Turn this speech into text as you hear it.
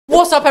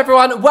What's up,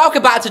 everyone?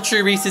 Welcome back to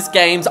True Reese's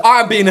Games.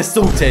 I'm being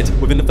assaulted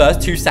within the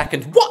first 2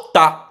 seconds. What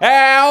the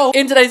hell?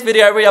 In today's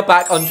video, we are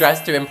back on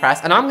Dress to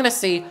Impress, and I'm gonna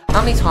see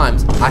how many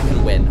times I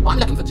can win. I'm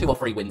looking for 2 or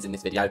 3 wins in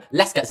this video.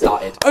 Let's get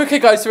started. Okay,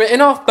 guys, so we're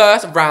in our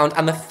first round,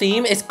 and the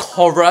theme is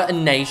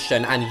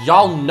coronation, and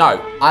y'all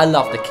know I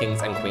love the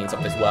kings and queens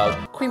of this world.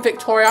 Queen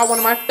Victoria, one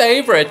of my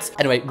favorites.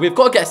 Anyway, we've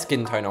got to get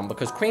skin tone on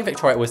because Queen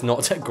Victoria was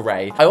not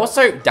grey. I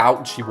also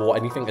doubt she wore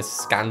anything as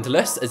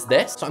scandalous as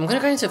this. So I'm gonna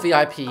go into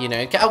VIP, you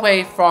know, get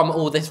away from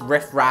all this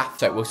riff-raff.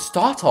 So we'll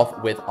start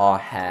off with our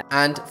hair.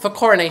 And for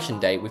Coronation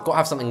Day, we've got to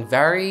have something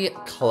very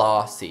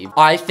classy.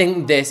 I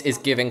think this is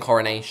giving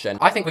coronation.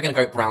 I think we're gonna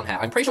go brown hair.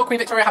 I'm pretty sure Queen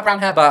Victoria had brown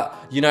hair, but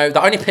you know,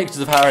 the only pictures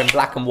of her are in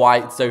black and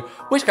white, so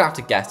we're just gonna have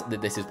to guess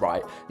that this is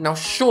right. Now,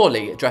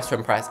 surely Dress to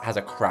Impress has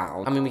a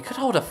crown. I mean, we could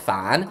hold a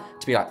fan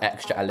to be like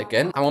extra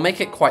elegant, and we'll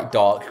make it quite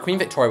dark. Queen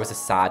Victoria was a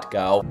sad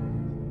girl.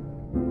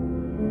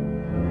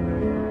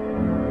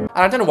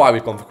 And I don't know why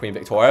we've gone for Queen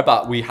Victoria,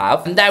 but we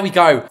have. And there we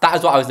go. That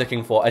is what I was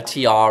looking for, a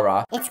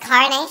tiara. It's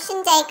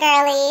Coronation Day,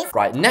 girlies.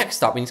 Right,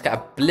 next up, we need to get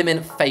a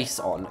blimmin' face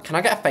on. Can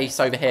I get a face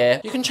over here?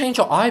 You can change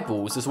your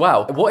eyeballs as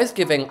well. What is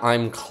giving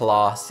I'm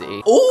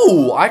classy?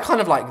 Ooh, I kind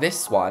of like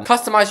this one.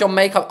 Customize your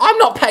makeup. I'm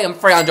not paying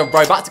 300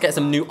 Robux to get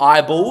some new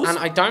eyeballs. And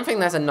I don't think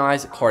there's a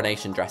nice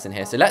coronation dress in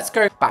here. So let's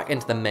go back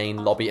into the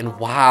main lobby. And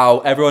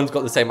wow, everyone's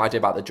got the same idea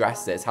about the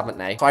dresses, haven't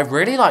they? So I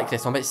really like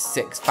this one, but it's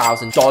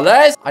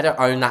 $6,000. I don't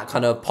own that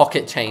kind of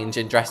pocket change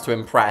in Dress to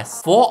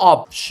Impress. For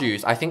our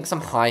shoes, I think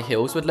some high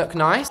heels would look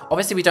nice.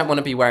 Obviously, we don't want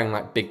to be wearing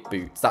like big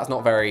boots. That's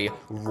not very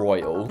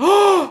royal.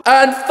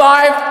 And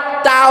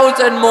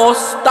 5,000 more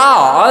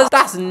stars?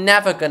 That's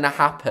never gonna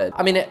happen.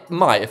 I mean, it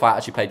might if I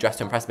actually play Dress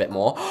to Impress a bit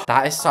more.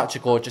 That is such a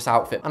gorgeous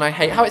outfit. And I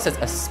hate how it says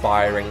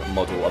aspiring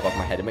model above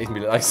my head. It makes me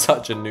look like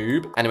such a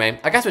noob. Anyway,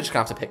 I guess we're just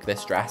gonna have to pick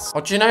this dress.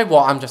 Or do you know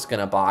what? I'm just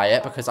gonna buy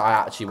it because I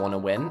actually want to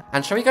win.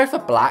 And should we go for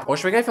black or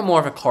should we go for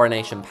more of a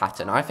coronation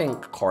pattern? I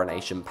think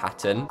coronation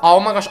pattern. Oh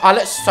my gosh, I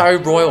look so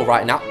royal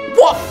right now.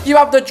 What? You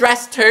have the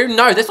dress too?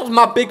 No, this was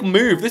my big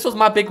move. This was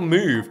my big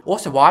move.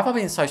 Also, why have I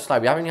been so slow?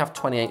 We only have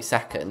 28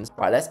 seconds.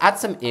 Right, let's add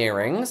some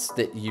earrings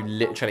that you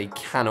literally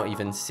cannot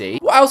even see.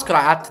 What else could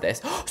I add to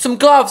this? Some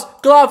gloves,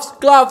 gloves,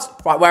 gloves.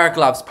 Right, where are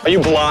gloves? Are you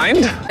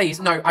blind? Please,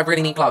 no, I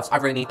really need gloves. I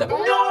really need them.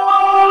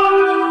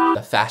 No!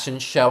 The fashion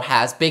show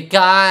has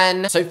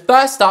begun. So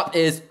first up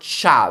is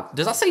Chav.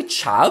 Does that say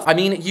Chav? I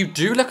mean, you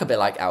do look a bit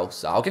like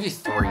Elsa. I'll give you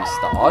 3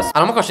 stars. And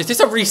oh my gosh, is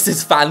this a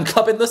Reese's fan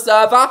club in the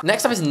server?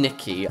 Next up is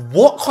Nikki.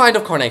 What kind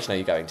of coronation are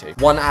you going to?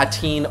 One at a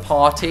teen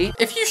party?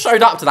 If you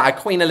showed up to that at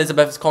Queen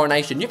Elizabeth's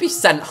coronation, you'd be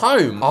sent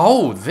home.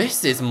 Oh,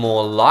 this is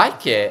more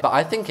like it. But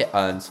I think it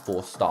earns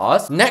 4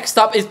 stars. Next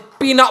up is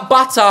peanut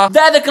butter.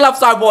 They're the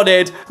gloves I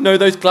wanted. No,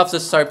 those gloves are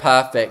so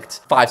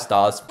perfect. 5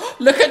 stars.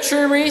 Look at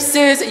True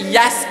Reese's.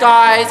 Yes,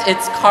 guys,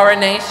 it's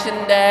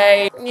Coronation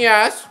Day.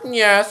 Yes,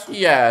 yes,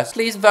 yes.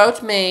 Please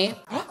vote me.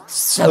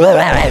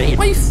 Why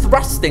are you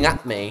thrusting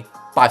at me?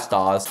 5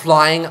 stars.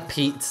 Flying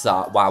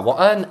pizza. Wow, what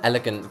an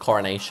elegant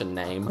coronation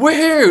name.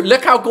 Woohoo!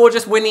 Look how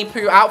gorgeous Winnie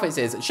Pooh outfits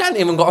is. She hasn't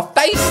even got a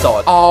face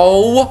on.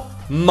 Oh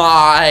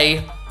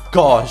my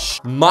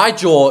gosh. My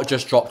jaw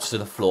just dropped to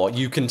the floor.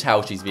 You can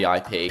tell she's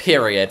VIP.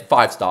 Period.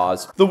 5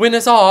 stars. The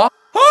winners are...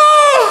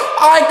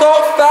 I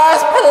got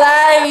first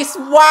place.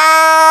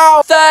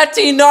 Wow.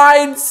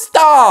 39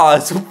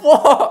 stars.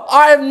 What?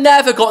 I have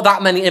never got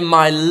that many in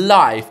my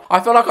life. I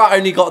feel like I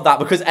only got that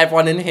because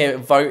everyone in here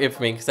voted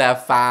for me because they're a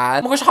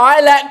fan. Oh my gosh,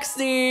 hi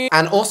Lexi.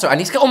 And also, I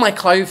need to get all my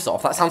clothes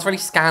off. That sounds really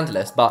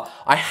scandalous, but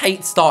I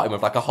hate starting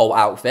with like a whole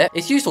outfit.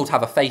 It's useful to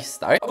have a face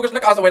though. Oh my gosh,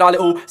 look at us with our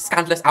little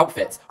scandalous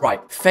outfits.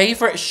 Right,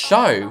 favorite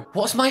show.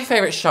 What's my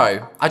favorite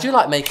show? I do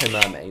like Mako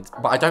Mermaids,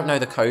 but I don't know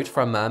the code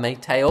for a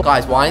mermaid tail.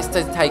 Guys, why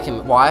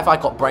have I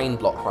got brain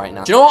block right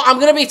now? Do you know what?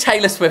 I'm gonna be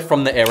Taylor Swift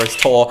from the Eras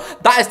tour.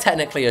 That is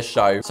technically a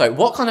show. So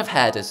what kind of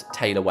hair does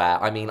Taylor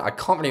wear? I mean, I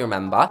can't really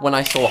remember. When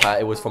I saw her,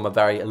 it was from a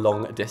very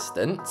long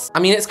distance. I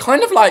mean, it's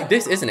kind of like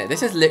this, isn't it?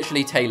 This is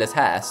literally Taylor's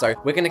hair. So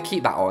we're gonna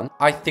keep that on.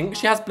 I think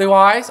she has blue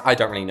eyes. I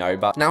don't really know,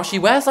 but now she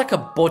wears like a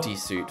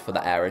bodysuit for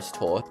the Eras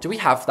tour. Do we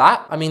have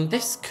that? I mean,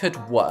 this could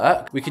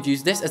work. We could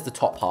use this as the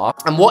top half.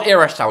 And what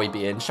era shall we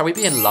be in? Shall we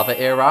be in Lover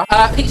era?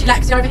 Peachy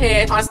Lexi over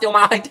here trying to steal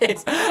my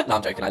ideas. No,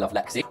 I'm joking. I love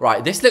Lexi.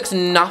 Right, this looks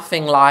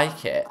nothing like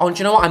it. Oh, and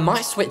do you know what? I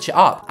might switch it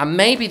up. And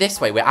maybe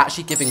this way we're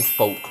actually giving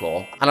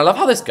folklore. And I love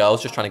how this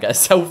girl's just trying to get a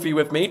selfie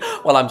with me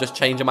while I'm just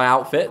changing my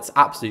outfits.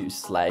 Absolute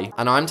slay.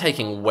 And I'm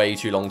taking way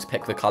too long to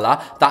pick the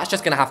color. That's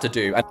just gonna have to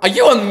do. And are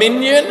you a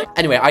minion?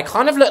 Anyway, I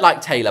kind of look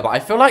like Taylor, but I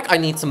feel like I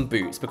need some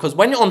boots because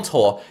when you're on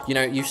tour, you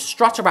know, you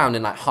strut around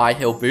in like high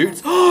heel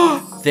boots.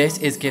 This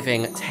is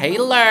giving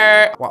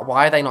Taylor.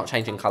 Why are they not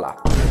changing color?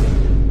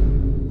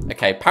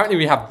 Okay, apparently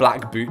we have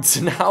black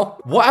boots now.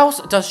 What else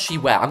does she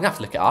wear? I'm gonna have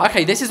to look it up.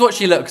 Okay, this is what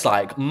she looks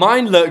like.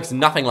 Mine looks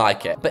nothing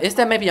like it. But is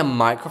there maybe a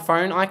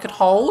microphone I could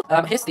hold?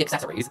 Here's the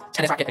accessories.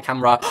 Tennis racket, a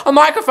camera. A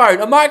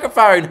microphone, a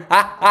microphone.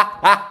 Ha, ha,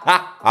 ha,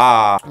 ha.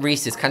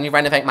 Reese's, can you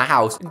renovate my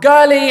house?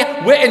 Girly,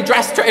 we're in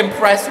Dress to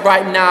Impress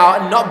right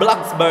now, not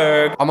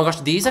Bloxburg. Oh my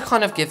gosh, these are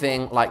kind of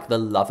giving like the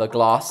lover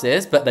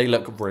glasses, but they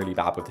look really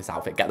bad with this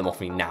outfit. Get them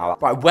off me now.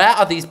 Right, where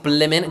are these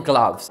blimmin'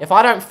 gloves? If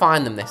I don't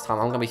find them this time,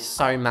 I'm gonna be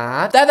so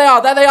mad. There they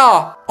are, there they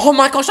are. Oh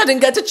my gosh, I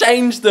didn't get to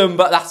change them,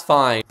 but that's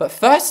fine. But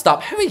first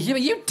up, who are you? Are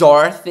you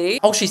Dorothy?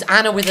 Oh, she's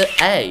Anna with an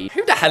A.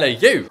 Who the hell are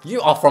you?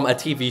 You are from a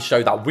TV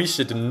show that we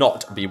should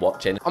not be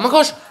watching. Oh my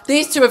gosh,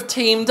 these two have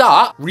teamed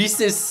up.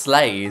 Reese's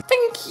slays.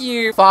 Thank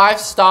you. 5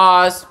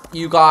 stars,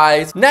 you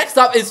guys. Next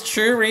up is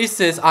True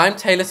Reese's. I'm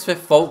Taylor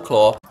Swift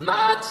Folklore.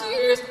 My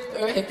tears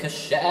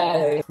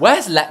ricochet.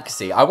 Where's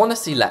Lexi? I want to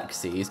see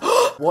Lexi's.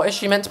 What is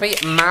she meant to be?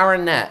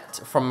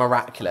 Marinette from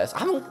Miraculous. I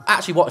haven't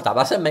actually watched that.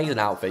 That's an amazing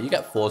outfit. You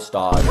get 4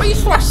 stars. Why are you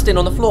thrashed in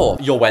on the floor?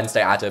 You're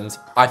Wednesday Addams.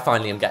 I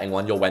finally am getting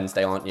one. You're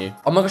Wednesday, aren't you?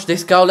 Oh my gosh,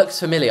 this girl looks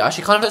familiar.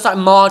 She kind of looks like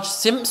Marge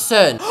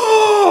Simpson.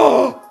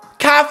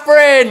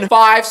 Catherine!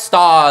 5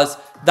 stars.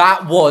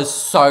 That was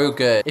so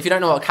good. If you don't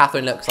know what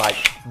Catherine looks like,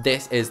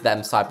 this is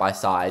them side by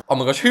side. Oh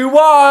my gosh, who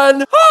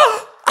won?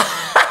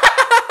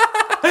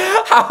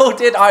 How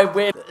did I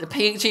win?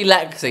 Peachy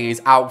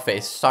Lexi's outfit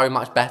is so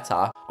much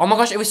better. Oh my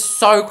gosh, it was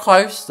so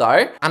close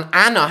though. And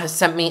Anna has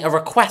sent me a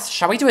request.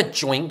 Shall we do a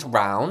joint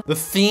round? The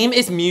theme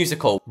is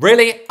musical.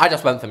 Really? I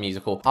just went for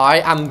musical. I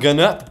am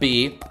gonna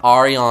be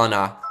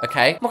Ariana,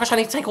 okay? Oh my gosh, I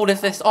need to take all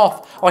of this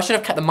off. Oh, I should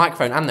have kept the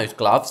microphone and those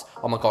gloves.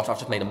 Oh my gosh, I've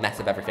just made a mess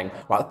of everything.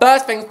 Right,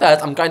 first things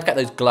first, I'm going to get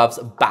those gloves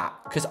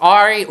back. Because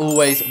Ari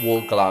always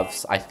wore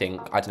gloves, I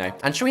think. I don't know.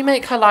 And should we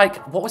make her like,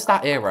 what was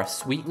that era?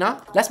 Sweetener?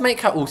 Let's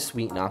make her all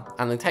sweetener.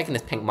 And then taking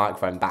this pink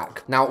microphone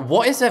back. Now,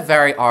 what is a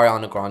very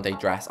Ariana Grande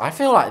dress? I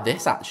feel like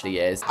this actually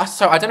is.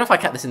 So I don't know if I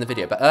kept this in the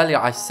video, but earlier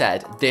I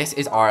said this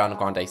is Ariana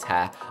Grande's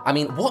hair. I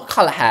mean, what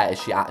color hair is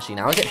she actually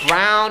now? Is it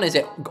brown? Is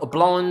it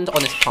blonde?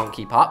 Honestly, can't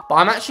keep up. But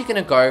I'm actually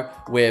gonna go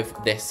with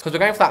this because we're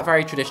going for that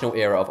very traditional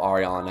era of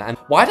Ariana. And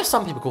why do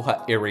some people call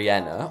her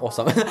Ariana or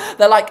something?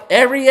 They're like,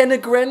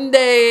 Ariana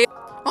Grande.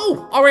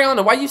 Oh,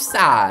 Ariana, why are you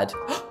sad?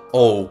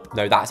 Oh,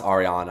 no, that's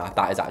Ariana.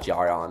 That is actually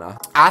Ariana.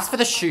 As for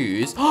the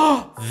shoes,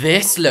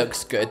 this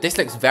looks good. This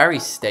looks very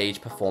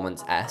stage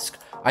performance-esque.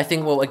 I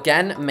think we'll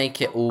again make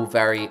it all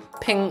very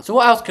pink. So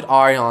what else could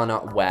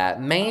Ariana wear?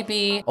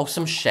 Maybe, oh,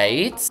 some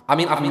shades. I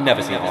mean, I've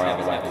never seen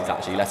Ariana wear these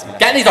actually. Let's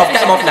get these off,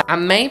 get them off now.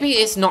 And maybe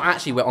it's not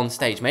actually we're on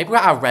stage. Maybe we're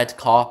at a red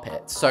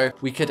carpet. So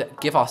we could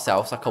give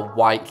ourselves like a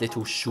white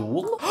little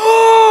shawl.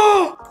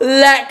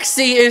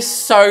 Lexi is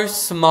so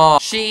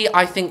smart. She,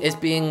 I think, is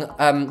being,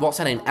 what's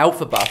her name?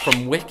 Elphaba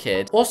from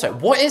Wicked. Also,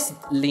 what is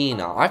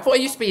Lena? I thought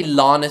it used to be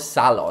Lana's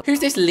salon. Who's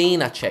this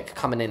Lena chick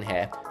coming in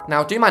here?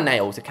 Now, do my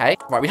nails, okay?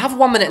 Right, we have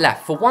 1 minute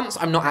left. For once,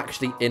 I'm not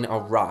actually in a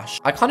rush.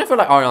 I kind of feel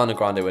like Ariana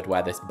Grande would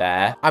wear this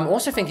bear. I'm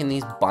also thinking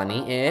these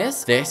bunny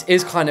ears. This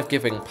is kind of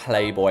giving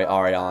Playboy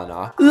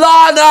Ariana.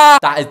 Lana!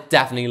 That is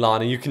definitely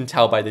Lana. You can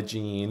tell by the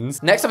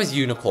jeans. Next up is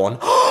Unicorn.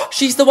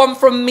 She's the one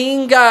from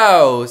Mean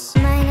Girls.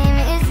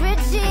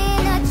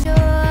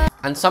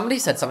 And somebody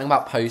said something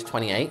about Pose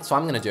 28, so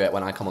I'm gonna do it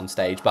when I come on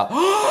stage, but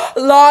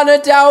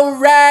Lana Del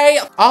Rey!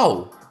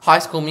 Oh, High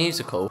School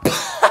Musical.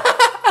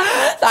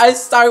 That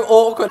is so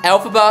awkward.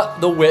 Elphaba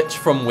the Witch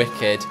from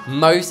Wicked.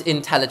 Most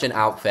intelligent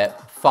outfit,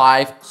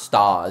 5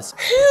 stars.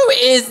 Who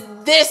is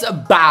this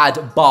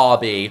bad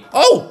Barbie?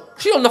 Oh,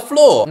 she on the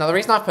floor. Now, the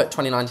reason I put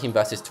 2019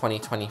 versus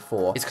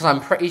 2024 is because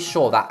I'm pretty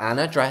sure that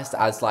Anna dressed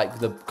as like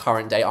the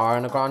current day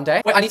Ariana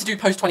Grande. Wait, I need to do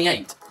Pose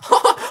 28.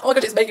 Oh my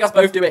god, it's making us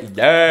both do it.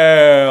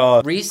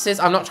 Yeah.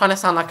 Reese's, I'm not trying to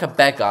sound like a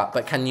beggar,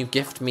 but can you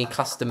gift me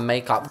custom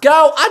makeup?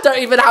 Girl, I don't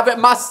even have it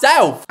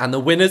myself. And the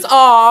winners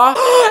are,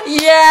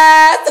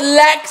 yes,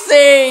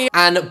 Lexi.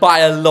 And by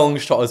a long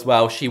shot as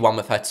well, she won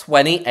with her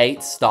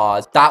 28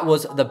 stars. That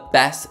was the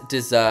best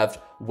deserved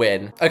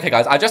win. Okay,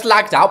 guys, I just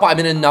lagged out, but I'm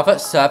in another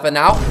server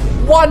now.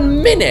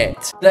 1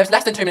 minute. There's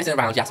less than 2 minutes in a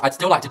round. Yes, I'd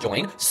still like to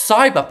join.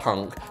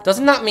 Cyberpunk.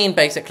 Doesn't that mean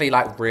basically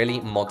like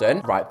really modern?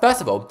 Right,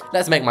 first of all,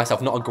 let's make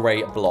myself not a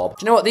grey blob.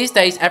 Do you know what? These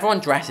days, everyone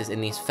dresses in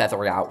these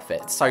feathery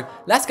outfits. So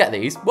let's get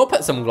these. We'll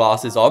put some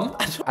glasses on.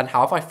 And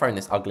how have I thrown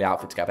this ugly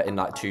outfit together in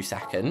like 2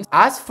 seconds?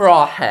 As for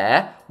our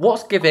hair,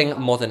 what's giving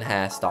modern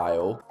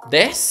hairstyle?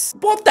 This?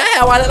 What the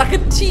hell? I look like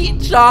a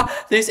teacher.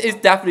 This is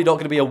definitely not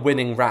going to be a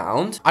winning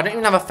round. I don't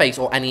even have a face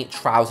or any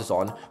trousers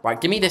on. Right,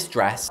 give me this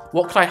dress.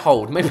 What could I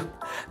hold?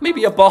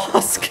 Maybe a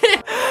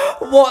basket.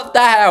 What the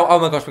hell? Oh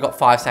my gosh, we've got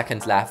 5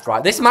 seconds left.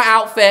 Right, this is my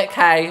outfit,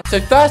 okay? So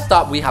first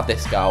up, we have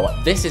this girl.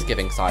 This is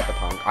giving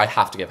cyberpunk. I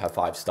have to give her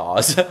 5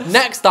 stars.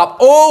 Next up,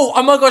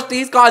 oh my gosh,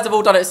 these guys have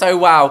all done it so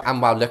well.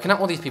 And wow, looking at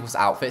all these people's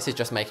outfits is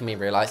just making me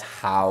realize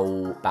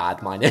how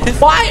bad mine is.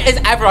 Why is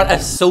everyone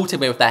assaulting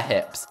me with their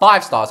hips?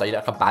 5 stars, though, you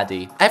look like a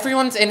baddie.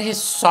 Everyone's in here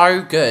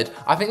so good.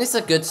 I think this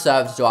is a good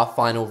serve to our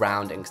final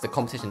rounding because the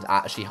competition's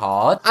actually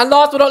hard. And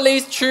last but not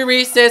least, True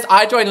Reese's.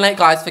 I joined late,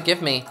 guys.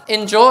 Forgive me.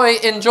 Enjoy,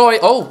 enjoy.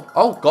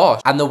 Oh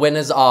gosh. And the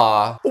winners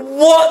are...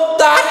 What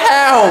the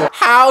hell?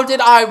 How did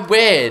I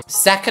win?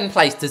 Second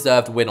place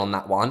deserved win on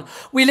that one.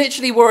 We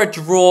literally were a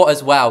draw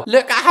as well.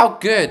 Look at how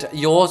good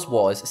yours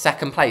was,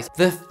 second place.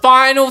 The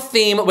final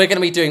theme we're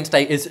gonna be doing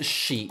today is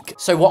chic.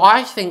 So what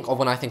I think of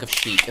when I think of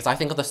chic is I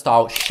think of the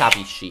style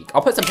shabby chic.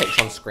 I'll put some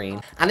pictures on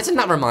screen. And isn't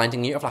that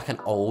reminding you of like an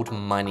old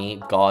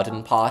money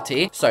garden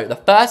party? So the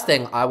first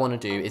thing I wanna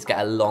do is get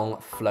a long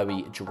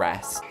flowy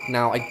dress.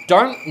 Now, I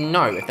don't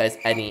know if there's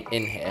any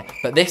in here,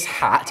 but this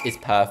hat is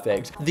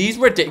perfect. These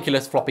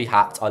ridiculous floppy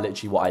hats are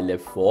literally what I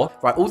live for.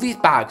 Right, all these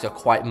bags are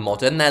quite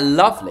modern. They're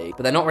lovely,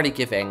 but they're not really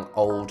giving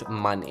old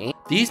money.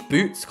 These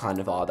boots kind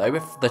of are though,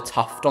 with the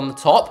tuft on the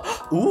top.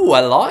 Ooh,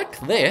 I like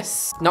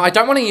this. Now, I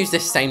don't want to use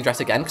this same dress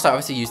again because I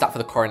obviously used that for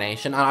the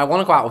coronation and I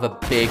want to go out with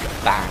a big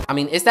bang. I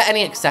mean, is there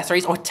any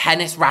accessories or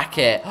tennis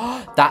racket?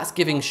 That's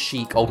giving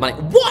chic old money.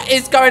 What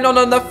is going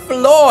on the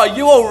floor? Are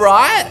you all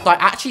right? So I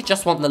actually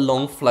just want the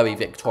long flowy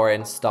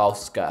Victorian style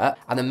skirt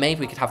and then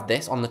maybe we could have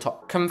this on the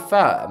top.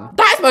 Confirm.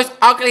 That is the most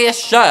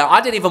ugliest shirt. I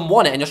didn't even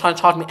want it and you're trying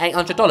to charge me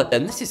 $800.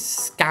 And this is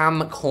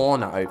scam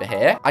corner over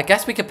here. I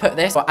guess we could put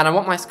this, and I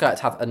want my skirt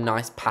to have a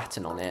nice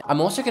pattern on it. I'm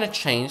also going to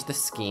change the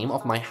scheme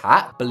of my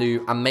hat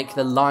blue and make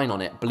the line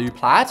on it blue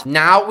plaid.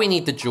 Now we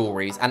need the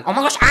jewelries and oh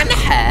my gosh, and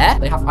hair.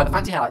 They have either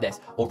fancy hair like this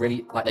or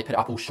really like they put it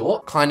up all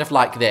short, kind of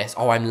like this.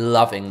 Oh, I'm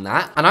loving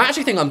that. And I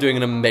actually think I'm doing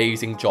an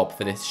amazing job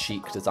for this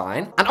chic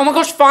design. And oh my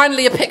gosh,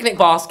 finally a picnic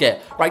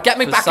basket. Right, get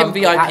me back in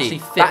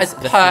VIP. That is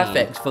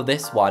perfect for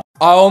this one.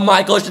 Oh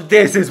my gosh,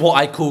 this is what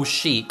I call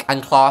chic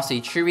and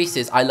classy. True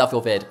Reese's, I love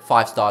your vid.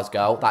 5 stars,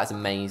 girl. That is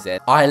amazing.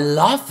 I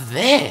love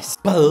this.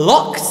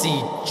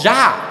 Bloxy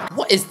Jack.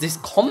 What is this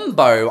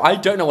combo? I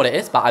don't know what it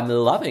is, but I'm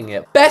loving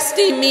it.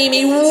 Bestie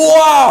Mimi,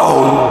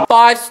 whoa!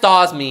 5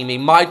 stars, Mimi.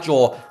 My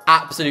jaw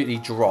absolutely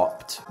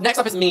dropped. Next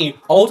up is me.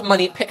 Old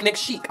money picnic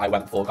chic I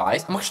went for,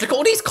 guys. Oh my gosh, look at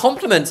all these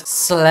compliments.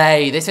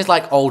 Slay. This is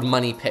like old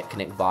money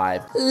picnic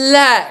vibe.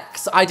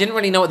 Lex. I didn't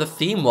really know what the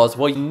theme was.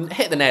 Well, you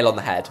hit the nail on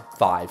the head.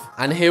 5.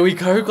 And here we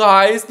go,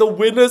 guys. The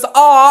winners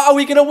are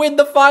we gonna win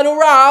the final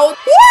round?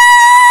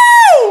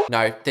 Woo!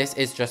 No, this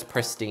is just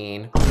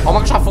pristine. Oh my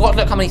gosh, I forgot to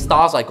look how many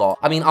stars I got.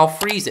 I mean, I'll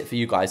freeze it for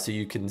you guys so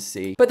you can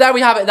see. But there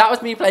we have it. That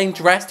was me playing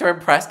Dress to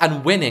Impress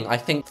and winning, I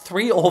think,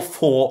 3 or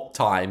 4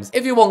 times.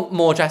 If you want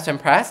more Dress to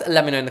Impress,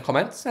 let me know in the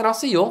comments and I'll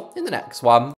see you all in the next one.